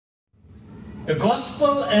The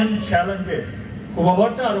gospel and challenges.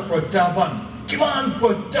 Kubabarta aru protyahban. Kiman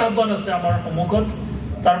protyahban ase amar samukhot.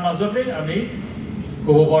 Tar majote ami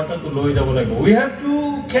kubabarta tu loi jabo lagibo. We have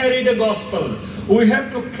to carry the gospel. We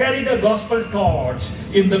have to carry the gospel torch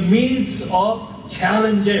in the midst of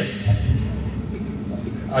challenges.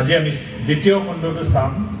 Aji ami ditiyo khondotu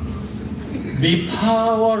sam. The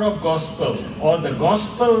power of gospel, or the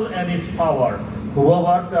gospel and its power.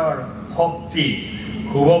 Kubabartar shakti.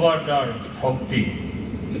 Kubabartar shakti.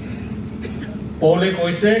 Paule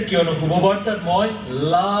koise kiyono kubabartat moi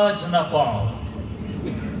laj napao.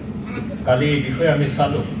 Kali bishoye ami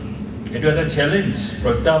salu. Etu eta challenge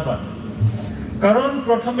protyahban. Karon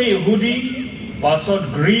prothome Yehudi pasot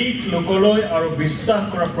Greek lokoloi aru বিশ্বাস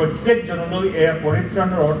কৰা প্ৰত্যেক জনলৈ এয়া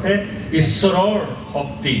পৰিত্ৰাণৰ অৰ্থে ঈশ্বৰৰ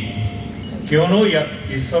শক্তি কিয়নো ইয়াত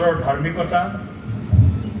ঈশ্বৰৰ ধাৰ্মিকতা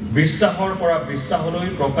বিশ্বাসৰ পৰা বিশ্বাসলৈ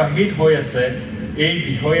প্ৰকাশিত হৈ আছে এই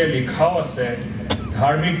বিষয়ে লিখাও আছে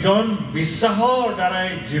ধাৰ্মিকজন বিশ্বাসৰ দ্বাৰাই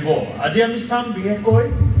জীৱ আজি আমি চাম বিশেষকৈ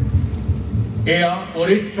এয়া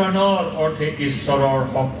পৰিত্ৰাণৰ অৰ্থে ঈশ্বৰৰ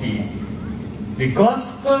শক্তি The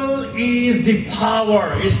gospel is the power.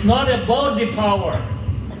 It's not about the power.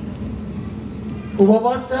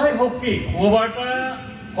 Kubabarta shakti. Kubabarta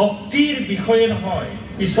shaktir bishoye nohoy.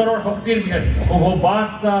 Ishoror shaktir bishoye.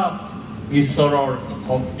 Kubabarta ishoror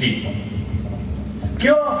shakti.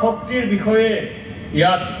 Kyo shaktir bishoye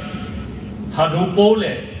yat Sadhu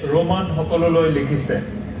Paule Roman hokololoi likhise.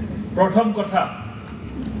 Prothom kotha.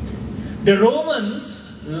 The Romans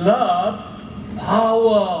loved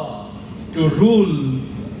power to rule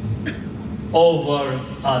over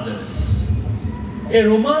others. A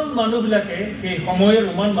Roman manubilake, a homoye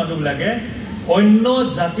Roman manubilake, onno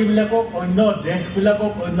jati bilakok, onno desh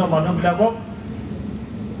bilakok, onno manubilakok,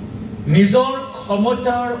 nizor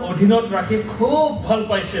khomotar odhinot rakhi khub bhal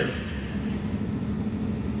paisel.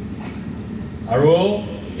 Aro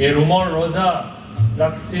a Roman roja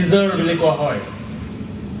jak Caesar bili koa hoy.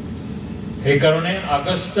 Ei karone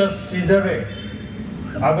Augustus Caesare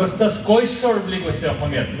Augustus Caesar বুলি কৈছে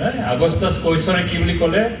অসমীয়াত নাই Augustus Caesar কি বুলি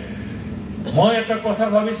ক'লে মই এটা কথা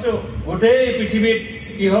ভাবিছো গোটেই পৃথিৱীত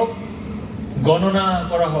কি হোক গণনা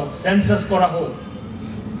কৰা হোক সেন্সাস কৰা হোক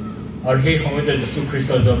আৰু সেই সময়তে যীশু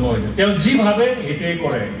খ্ৰীষ্টৰ জন্ম হৈছে তেওঁ যি ভাবে এটাই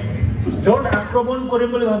কৰে যত আক্ৰমণ কৰিম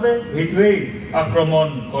বুলি ভাবে এটাই আক্ৰমণ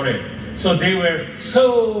কৰে so they were so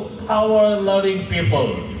power loving people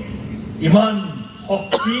ইমান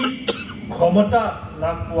শক্তি ক্ষমতা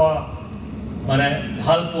লাভ পোৱা মানে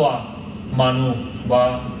ভাল পোৱা মানুহ বা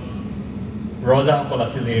ৰজাসকল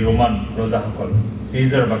আছিল এই ৰোমান ৰজাসকল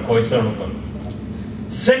সিজাৰ বা কৈছৰসকল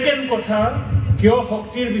সেকেন্ড কথা কিয়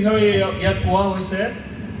শক্তিৰ বিষয়ে ইয়াত কোৱা হৈছে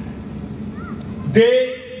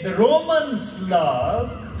the Romans love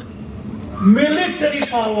military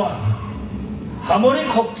power সামৰিক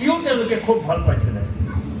শক্তিও তেওঁলোকে খুব ভাল পাইছিল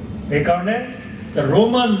এই কাৰণে the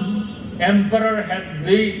Roman emperor had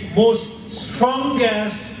the most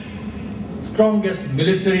strongest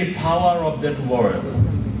military power of that world.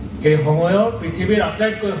 এই সময়ৰ পৃথিৱীৰ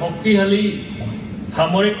আটাইতকৈ শক্তিশালী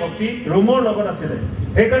সামৰিক শক্তি ৰোমৰ লগত আছিল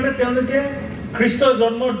এই কাৰণে তেওঁলোকে খ্ৰীষ্টৰ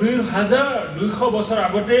জন্মৰ 2200 বছৰ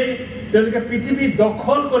আগতে তেওঁলোকে পৃথিৱী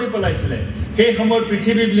দখল কৰি পেলাইছিল সেই সময়ৰ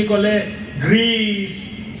পৃথিৱী বুলি ক'লে গ্ৰীচ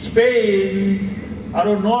স্পেইন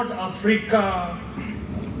আৰু নৰ্থ আফ্ৰিকা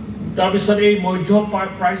তাৰপিছত এই মধ্য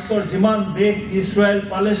প্ৰাচ্যৰ যিমান দেশ ইছৰাইল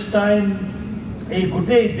পালেষ্টাইন এই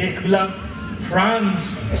গোটেই দেশবিলাক ফ্ৰান্স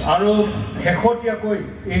আৰু শেহতীয়াকৈ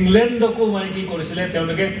ইংলেণ্ডকো মানে কি কৰিছিলে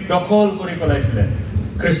তেওঁলোকে দখল কৰি পেলাইছিলে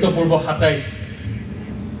খ্ৰীষ্টপূৰ্ব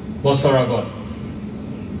 27 বছৰ আগত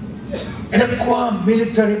এটা কোৱা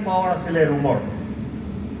মিলিটাৰী পাৱাৰ আছিল ৰোমৰ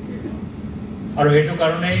আৰু সেইটো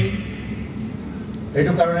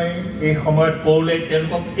কাৰণে এই সময়ত পৌলে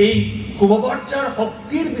তেওঁলোকক এই কুবাবাৰ্তাৰ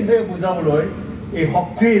শক্তিৰ বিষয়ে বুজাবলৈ এই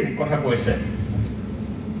শক্তিৰ কথা কৈছে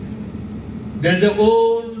There's a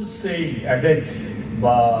old saying, adage,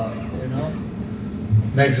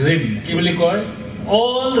 maxim, ki boli koy,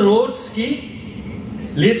 all roads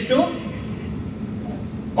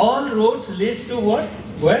leads to what?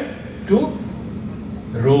 Where? To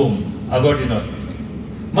Rome. Agor dinot.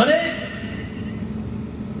 Mane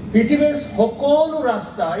পৃথিৱীৰ সকলো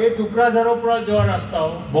ৰাস্তা এই টুকুৰাঝাৰৰ পৰা যোৱা ৰাস্তাও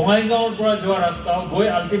বঙাইগাঁৱৰ পৰা যোৱা ৰাস্তাও গৈ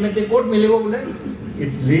আল্টিমেটলি ক'ত মিলিব বোলে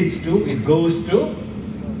it goes to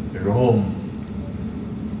Rome.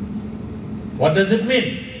 What does it mean?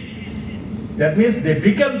 That means they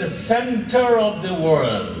become the center of the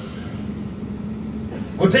world.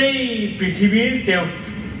 গোটেই পৃথিৱীৰ তেওঁ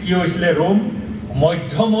কি হৈছিলে ৰোম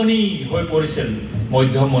মধ্যমণি হৈ পৰিছিল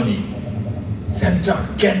মধ্যমণি চেণ্টাৰ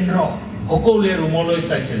কেন্দ্ৰ সকলোৱে ৰোমলৈ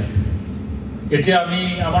চাইছিল এতিয়া আমি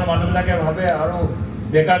আমাৰ মানুহবিলাকে ভাবে আৰু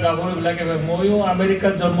ডেকা গাভৰুবিলাকে ময়ো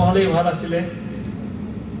আমেৰিকাত জন্ম হ'লেই ভাল আছিলে,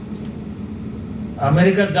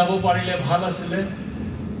 আমেৰিকাত যাব পাৰিলে ভাল আছিলে।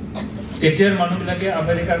 তেতিয়াৰ মানুহবিলাকে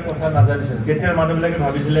আমেৰিকাৰ কথা নাজানিছিল। তেতিয়াৰ মানুহবিলাকে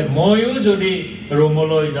ভাবিছিলে ময়ো যদি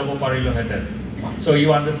ৰোমলৈ যাব পাৰিলোহেঁতেন। So you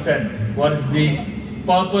understand what is the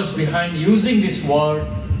purpose behind using this word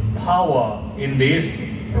power in this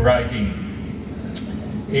writing.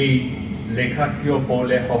 এই লেখাকিয়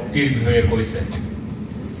পৌলে শক্তিৰ বিষয়ে কৈছে।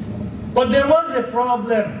 But there was a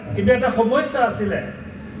problem. কিন্তু এটা সমস্যা আছিলে।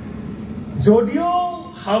 যদিও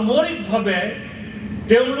সামৰিকভাৱে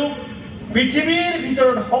তেওঁলোক পৃথিৱীৰ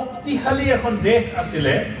ভিতৰত শক্তিশালী এখন দেশ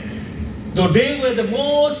আছিলে, though they were the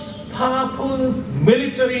most powerful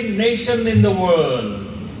military nation in the world,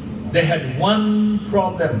 they had one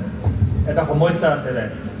problem. এটা সমস্যা আছিলে।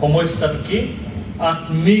 সমস্যাটো কি?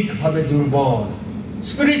 আত্মিকভাৱে দুৰ্বল,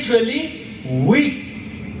 spiritually weak.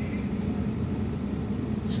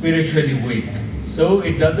 Spiritually weak. So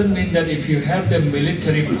it doesn't mean that if you have the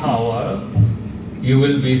military power, you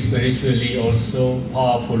will be spiritually also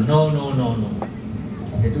powerful. No.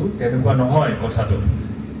 এটো তেনেকুৱা নহয় কথাটো।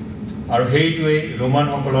 আৰু সেইটোৱে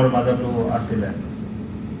ৰোমানসকলৰ মাজতো আছিলে।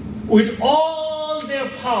 With all their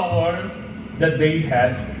power that they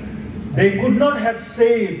had, they could not have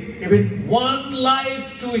saved even one life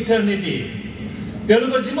to eternity.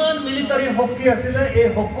 তেওঁলোকৰ যিমান মিলিটাৰী শক্তি আছিলে, এই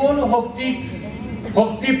সকলো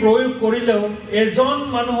শক্তি প্ৰয়োগ কৰিলেও এজন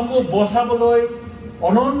মানুহকো বচাবলৈ,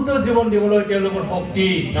 অনন্ত জীৱন দিবলৈ তেওঁলোকৰ শক্তি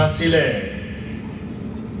নাছিলে।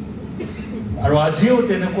 আৰু আজিও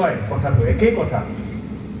তেনেকুৱাই কথাটো, একেই কথা।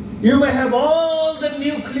 You may have all the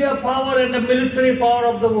nuclear power and the military power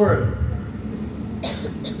of the world.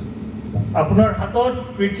 আপোনাৰ হাতত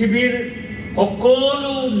পৃথিৱীৰ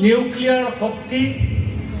সকলো নিউক্লিয়াৰ শক্তি,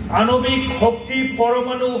 আণৱিক শক্তি,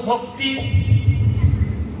 পৰমাণু শক্তি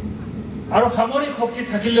আৰু সামৰিক শক্তি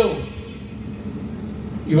থাকিলেও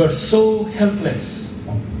you are so helpless.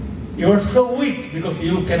 You are so weak because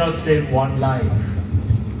you cannot save one life.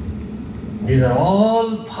 These are all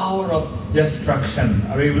power of destruction.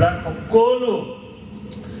 আৰু এইবিলাক সকলো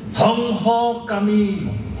ধ্বংসকামী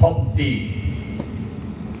শক্তি।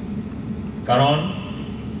 কাৰণ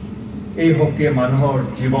এই শক্তিয়ে মানুহৰ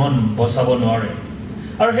জীৱন বচাব নোৱাৰে।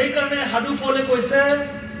 আৰু সেইকাৰণে সাধু পৌলে কৈছে,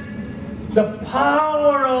 the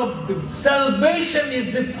power of the salvation is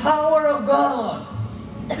the power of God.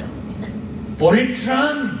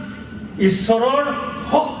 পৰিত্ৰাণ ঈশ্বৰৰ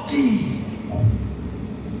শক্তি।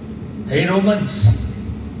 এই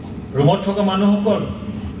ৰোমত থকা মানুহসকল,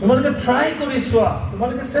 তোমালোকে ট্ৰাই কৰি চোৱা,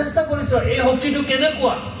 তোমালোকে চেষ্টা কৰি চোৱা, এই শক্তিটো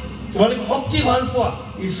কেনেকুৱা। তোমালোকে শক্তি ভাল পোৱা,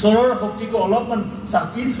 ঈশ্বৰৰ শক্তিকো অলপমান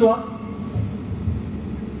চাকি চোৱা।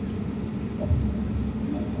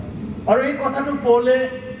 আৰু এই কথাটো পৌলে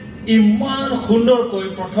ইমান সুন্দৰকৈ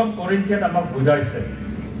প্ৰথম কৰিন্থিয়াত আমাক বুজাইছে।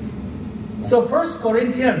 So first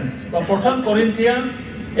Corinthians, বা প্ৰথম Corinthian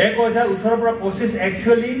 1:18-25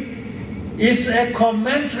 actually is a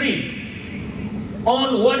commentary on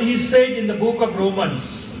what he said in the book of Romans.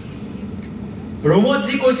 ৰোমত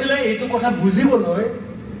যি কৈছিলে এইটো কথা বুজিবলৈ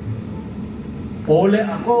পৌলে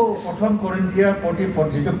আকৌ প্ৰথম কৰিন্থিয়াৰ প্ৰতি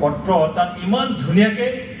যিটো পত্ৰ, তাত ইমান ধুনীয়াকে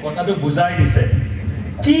কথাটো বুজাই দিছে।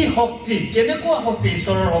 কি শক্তি, কেনেকুৱা শক্তি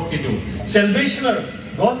ঈশ্বৰৰ শক্তিটো, চেলভেশ্যনৰ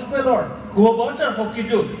গস্পেলৰ সুবাৰ্তাৰ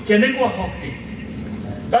শক্তিটো কেনেকুৱা শক্তি।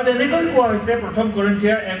 তাত এনেকৈ কোৱা হৈছে, প্ৰথম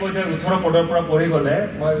কৰিন্থিয়া 1:18 পৰা পঢ়ি গ'লে,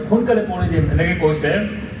 মই সোনকালে পঢ়ি দিম। এনেকৈ কৈছে,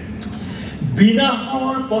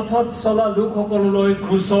 বিনাশৰ পথত চলা লোকসকললৈ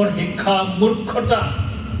ক্ৰুচৰ শিক্ষা মূৰ্খতা।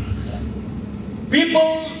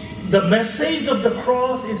 People, the message of the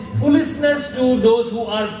cross is foolishness to those who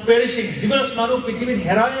are perishing. যিবিলাক মানুহ পৃথিৱীত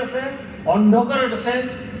হেৰাই আছে, অন্ধকাৰত আছে,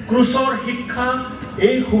 ক্ৰুচৰ শিক্ষা,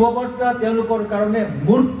 এই সুবাৰ্তা তেওঁলোকৰ কাৰণে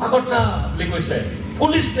মূৰ্খতা বুলি কৈছে।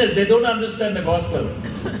 Foolishness, they don't understand the gospel.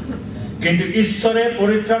 কিন্তু ঈশ্বৰে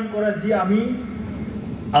পৰিত্ৰাণ কৰা যি আমি,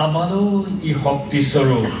 আমাৰো ই শক্তি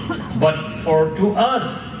স্বৰূপ। But for to us,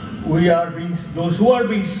 those who are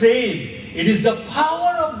being saved, it is the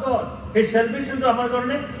power of God. এই salvationটো আমাৰ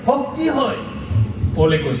কাৰণে শক্তি হয়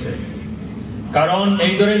পৌলে কৈছে। কাৰণ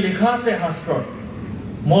এইদৰে লিখা আছে শাস্ত্ৰত,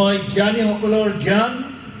 মই জ্ঞানীসকলৰ জ্ঞান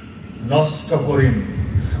নষ্ট কৰিম,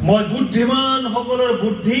 মই বুদ্ধিমানসকলৰ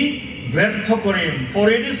বুদ্ধি ব্যৰ্থ কৰিম। For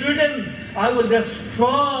it is written, I will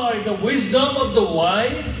destroy the wisdom of the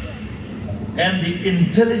wise and the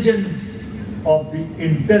intelligence of the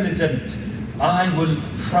intelligent I will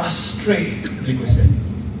frustrate. বুলি কৈছে।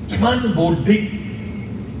 কিমান বৌদ্ধিক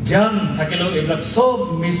জ্ঞান থাকিলেও এইবিলাক চব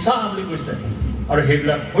মিছা বুলি কৈছে, আৰু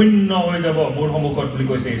সেইবিলাক শূন্য হৈ যাব মোৰ সন্মুখত বুলি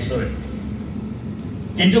কৈছে ঈশ্বৰে।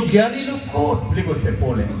 কিন্তু জ্ঞানী লোক ক'ত বুলি কৈছে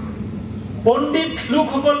পৌলে। পণ্ডিত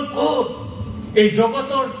লোকসকল ক'ত? এই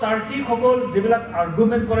জগতৰ তাৰ্কিকসকল যিবিলাক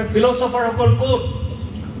আৰ্গুমেণ্ট কৰে, ফিলচফাৰসকল ক'ত?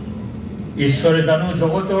 ঈশ্বৰে জানো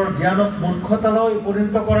জগতৰ জ্ঞানক মূৰ্খতালৈ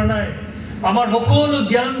পৰিণত কৰা নাই আমাৰ সকলো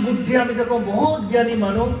জ্ঞান বুদ্ধি আমি যে বহুত জ্ঞানী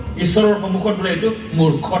মানুহ ঈশ্বৰৰ সন্মুখত বোলে এইটো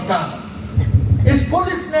মূৰ্খতা is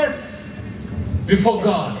foolishness before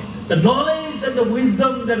God the knowledge and the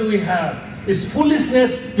wisdom that we have is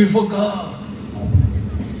foolishness before God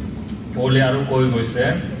পৌলে আৰু কৈ গৈছে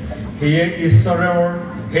হেয়ে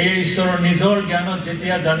ঈশ্বৰৰ নিজৰ জ্ঞানত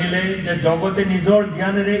যেতিয়া জানিলে যে জগতে নিজৰ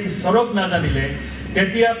জ্ঞানেৰে ঈশ্বৰক নাজানিলে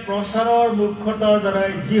তেতিয়া প্ৰচাৰৰ মূৰ্খতাৰ দ্বাৰা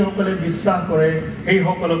যিসকলে বিশ্বাস কৰে সেই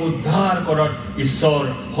সকলক উদ্ধাৰ কৰাত ঈশ্বৰ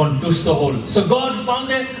সন্তুষ্ট হ'ল so God found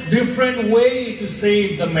a different way to save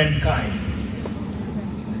the mankind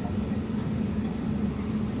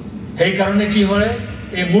সেই কাৰণে কি হয়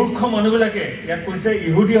এই মূৰ্খ মানুহবিলাকে ইয়াত কৈছে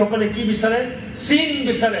ইহুদীসকলে কি বিচাৰে চিন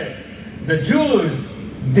বিচাৰে the Jews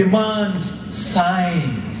demands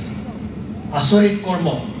signs আচৰিত কৰ্ম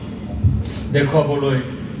দেখুৱাবলৈ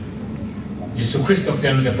যীশু খ্ৰীষ্টক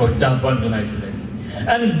তেওঁলোকে প্ৰত্যাহ্বান জনাইছিলে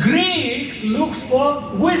and Greeks looks for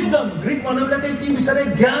wisdom Greek মানুহবিলাকে কি বিচাৰে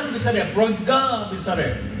জ্ঞান বিচাৰে প্ৰজ্ঞা বিচাৰে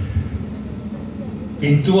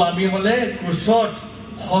কিন্তু আমি হলে ক্ৰুচত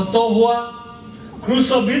হত হোৱা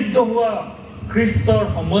ক্ৰুচবিদ্ধ হোৱা খ্ৰীষ্টৰ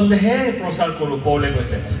সম্বন্ধে প্ৰচাৰ কৰো পৌলে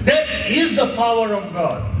কৈছে that is the power of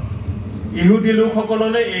God ইহুদী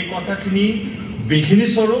লোকসকললৈ এই কথাখিনি বিঘিনি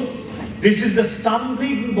স্বৰূপ this is the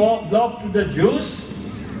stumbling block to the Jews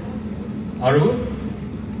আৰু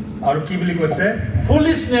কি বুলি কৈছে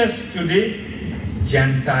foolishness to the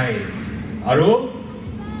Gentiles আৰু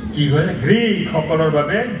কি হয়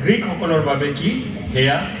গ্ৰীক সকলৰ বাবে কি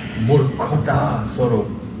হেয়া মূৰ্খতা স্বৰূপ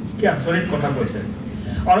কি আচৰিত কথা কৈছে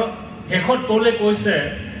আৰু শেষত পৌলে কৈছে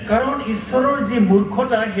কাৰণ ঈশ্বৰৰ যি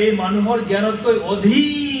মূৰ্খতা সেই মানুহৰ জ্ঞানতকৈ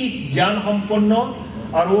অধিক জ্ঞান সম্পন্ন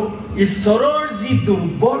আৰু ঈশ্বৰৰ যি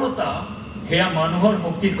দুৰ্বলতা হেয়া মানুহৰ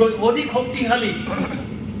শক্তিতকৈ অধিক শক্তিশালী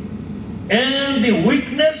and the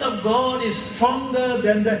weakness of God is stronger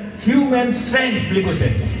than the human strength বুলি কৈছে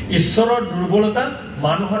ঈশ্বৰৰ দুৰ্বলতা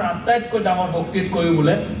মানুহৰ আত্মাতকৈ ডাঙৰ শক্তিতকৈ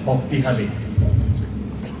বোলে শক্তিশালী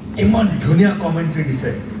ইমান ধুনীয়া কমেন্ট্ৰি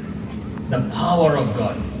দিছে the power of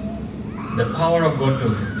God to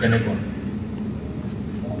কেনেকুৱা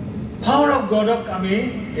power of God আমি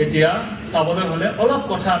এতিয়া চাবলৈ হলে অলপ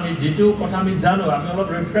কথা আমি যিটো কথা আমি জানো আমি অলপ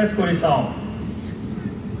ৰিফ্ৰেছ কৰি চাওঁ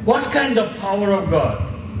what kind of power of God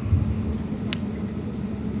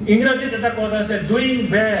ইংৰাজীত এটা কথা আছে doing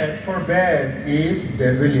bad for bad is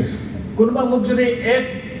devilish কোনোবা মোক যদি এক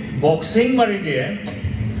বক্সিং মাৰি দিয়ে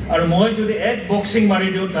আৰু মই যদি এক বক্সিং মাৰি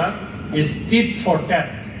দিওঁ তাক is tit for tat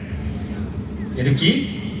এটো কি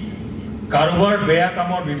কাৰোবাৰ বেয়া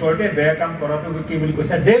কামৰ বিপৰীতে বেয়া কাম কৰাটো কি বুলি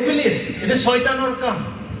কৈছে devilish এটো শয়তানৰ কাম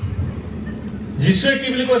যিশুৱে কি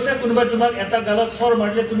বুলি কৈছে কোনোবা তোমাক এটা গালত চৰ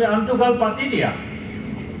মাৰিলে তুমি আনটো গাল পাতি দিয়া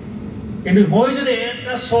কিন্তু মই যদি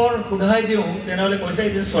এটা চৰ খুধাই দিওঁ তেনেহলে কৈছে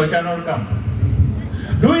এটা শয়তানৰ কাম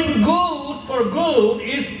doing good for good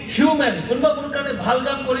is human কোনোবা মোৰ কাৰণে ভাল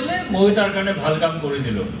কাম কৰিলে মই তাৰ কাৰণে ভাল কাম কৰি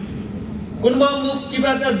দিলো কোনোবা মোক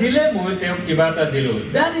কিবা এটা দিলে মই তেওঁক কিবা এটা দিলো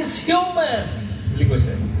that is human বুলি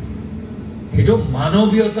কৈছে এটো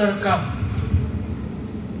মানৱীয়তাৰ কাম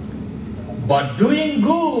but doing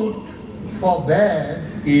good for bad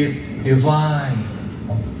is divine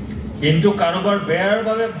কিন্তু কাৰোবাৰ বেয়াৰ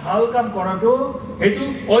বাবে ভাল কাম কৰাটো এটো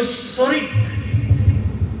ঐশ্বৰিক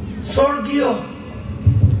স্বৰ্গীয়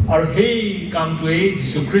আৰু সেই কামটোৱে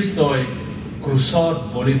যীশু খ্ৰীষ্টই ক্ৰুচত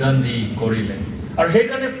বলিদান দি কৰিলে আৰু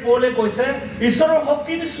সেইকাৰণে পৌলে কৈছে ঈশ্বৰৰ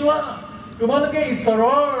শক্তি চোৱা তোমালোকে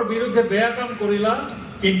ঈশ্বৰৰ বিৰুদ্ধে বেয়া কাম কৰিলা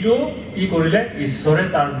কিন্তু কি কৰিলে ঈশ্বৰে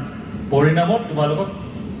তাৰ পৰিণামত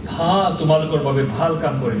তোমালোকৰ বাবে ভাল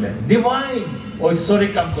কাম কৰিলে ডিভাইন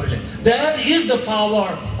ঐশ্বৰিক কাম কৰিলে that is the power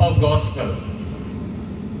of gospel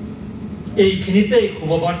এইখিনিতেই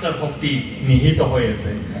শুভবাৰ্তাৰ শক্তি নিহিত হৈ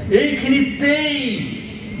আছে এইখিনিতেই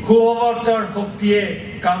শুভবাৰ্তাৰ শক্তিয়ে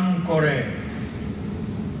কাম কৰে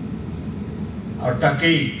আৰু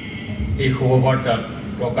তাকেই এই শুভবাৰ্তাত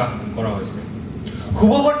প্ৰকাশ কৰা হৈছে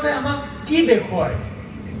শুভবাৰ্তাই আমাক কি দেখুৱায়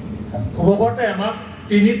শুভবাৰ্তাই আমাক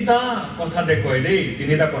তিনিটা কথা দেখুৱায় দেই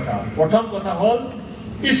তিনিটা কথা প্ৰথম কথা হ'ল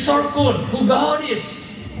ঈশ্বৰ কোন who God is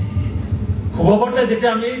শুভবাৰ্তা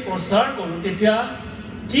যেতিয়া আমি প্ৰচাৰ কৰোঁ তেতিয়া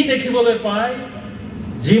কি দেখিবলৈ পায়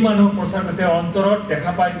যি মানুহ প্ৰচাৰ কৰে অন্তৰত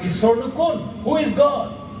দেখা পায় ঈশ্বৰনো কোন who is God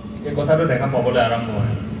এই কথাটো দেখা পাবলৈ আৰম্ভ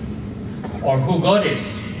হয় or who God is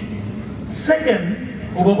second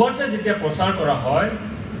শুভবাৰ্তা যেতিয়া প্ৰচাৰ কৰা হয়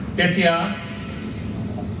তেতিয়া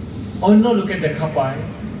অন্য লোকে দেখা পায়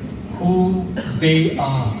who they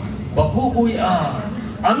are বা who we are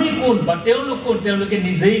আমি কোন বা তেওঁলোকে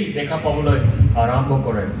নিজেই দেখা পাবলৈ আৰম্ভ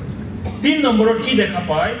কৰে তিন নম্বৰত কি দেখা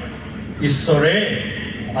পায় ঈশ্বৰে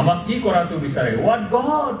আমাক কি কৰাটো বিচাৰে what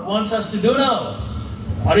God wants us to do now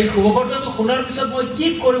আৰু এই শুভবাৰ্তাটো শুনাৰ পিছত মই কি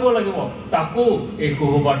কৰিব লাগিব তাকো এই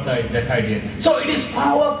শুভবাৰ্তাই দেখাই দিয়ে so it is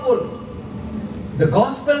powerful the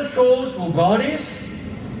gospel shows who God is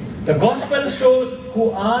the gospel shows who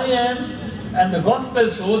I am and the gospel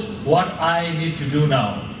shows what I need to do now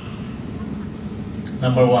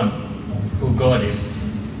number 1 who God is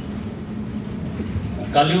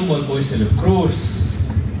কালিও মই কৈছিলো ক্ৰুচ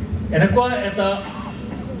এনেকুৱা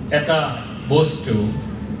এটা বস্তু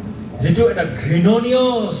যেটো এটা ঘৃণনীয়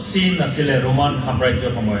চিন আছিলে ৰোমান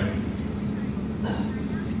সাম্ৰাজ্যৰ সময়ত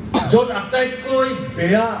য'ত আটাইতকৈ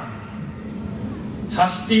বেয়া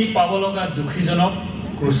শাস্তি পাব লগা দুখীজনক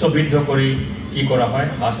ক্ৰুচবিদ্ধ কৰি কি কৰা হয়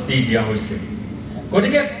শাস্তি দিয়া হৈছে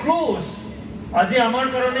গতিকে ক্ৰুচ আজি আমাৰ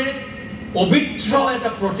কাৰণে পবিত্ৰ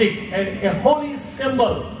এটা প্ৰতীক এ হোলি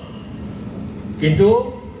সিম্বল কিন্তু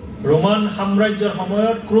ৰোমান সাম্ৰাজ্যৰ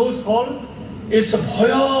সময়ত ক্ৰুচ হল ইজ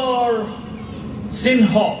ভয়ৰ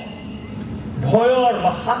চিহ্ন ভয়ৰ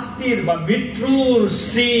বা শাস্তিৰ বা মৃত্যুৰ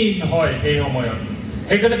চিন হয় এই সময়ত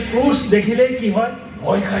সেইকাৰণে ক্ৰুচ দেখিলেই কি হয়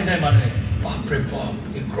ভয় খাই যায় মানুহে বাপৰে বাপ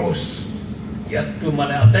এই ক্ৰুচ ইয়াততো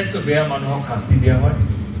মানে আটাইতকৈ বেয়া মানুহক শাস্তি দিয়া হয়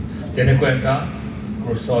তেনেকুৱা এটা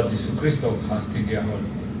ক্ৰুচত যীশুখ্ৰীষ্টক শাস্তি দিয়া হয়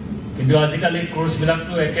কিন্তু আজিকালি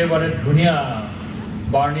ক্ৰুচবিলাকতো একেবাৰে ধুনীয়া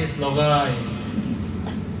বাৰ্নিছ লগাই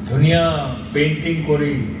ধুনীয়া পেইন্টিং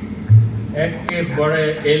কৰি একেবাৰে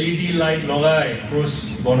LED লাইট লগাই ক্ৰুচ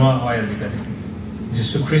বনোৱা হয় আজিকালি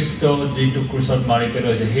যীশুখ্ৰীষ্ট যিটো ক্ৰুচত মাৰি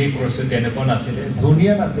পেলাইছে সেই ক্ৰুচটো তেনেকুৱা নাছিলে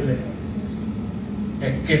ধুনীয়া নাছিলে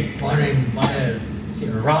একেবাৰে মানে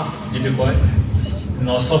ৰাফ যিটো কয়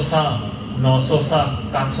নচচা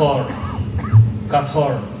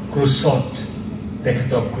কাঠৰ ক্ৰুচত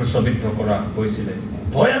তেখেতক ক্ৰুচবিদ্ধ কৰা হৈছিলে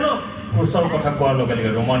ভয়ানক ক্ৰুচৰ কথা কোৱাৰ লগে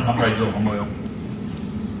লগে ৰোমান সাম্ৰাজ্যৰ সময়ত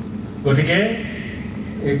গতিকে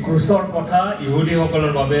এই ক্ৰুচৰ কথা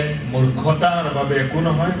ইহুদীসকলৰ বাবে মূৰ্খতাৰ বাবে একো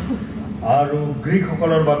নহয় আৰু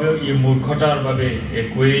গ্ৰীকসকলৰ বাবেও ই মূৰ্খতাৰ বাবে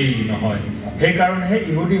একোৱেই নহয় সেইকাৰণে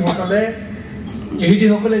ইহুদীসকলে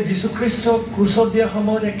যীশুখ্ৰীষ্টক ক্ৰুচত দিয়া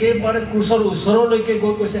সময়ত একেবাৰে ক্ৰুচৰ ওচৰলৈকে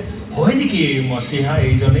গৈ কৈছে হয় নেকি মছিহা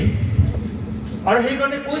এইজনেই আৰু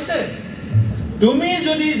সেইকাৰণে কৈছে তুমি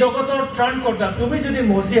যদি জগতৰ ত্ৰাণকৰ্তা তুমি যদি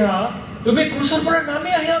মছিহা তুমি ক্ৰুচৰ পৰা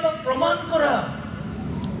নামি আহি আমাক প্ৰমাণ কৰা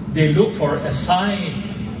they look for a sign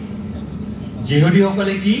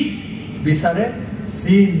যিহুদীসকলে কি বিচাৰে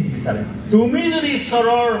চিন বিচাৰে তুমি যদি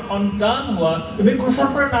ঈশ্বৰৰ সন্তান হোৱা তুমি ক্ৰুচৰ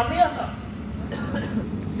পৰা নামি আহা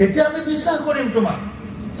তেতিয়া আমি বিশ্বাস কৰিম তোমাক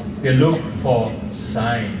they look for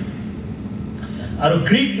sign আৰু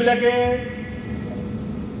গ্ৰীক বিলাকে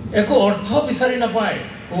একো অৰ্থ বিচাৰি নাপায়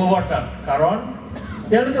শুভবাৰ্তাত কাৰণ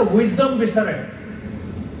তেওঁলোকে উইজডম বিচাৰে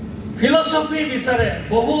ফিলসফি বিচাৰে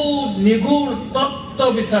বহুত নিগুৰ তত্ত্ব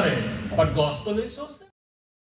বিচাৰে but gospel is so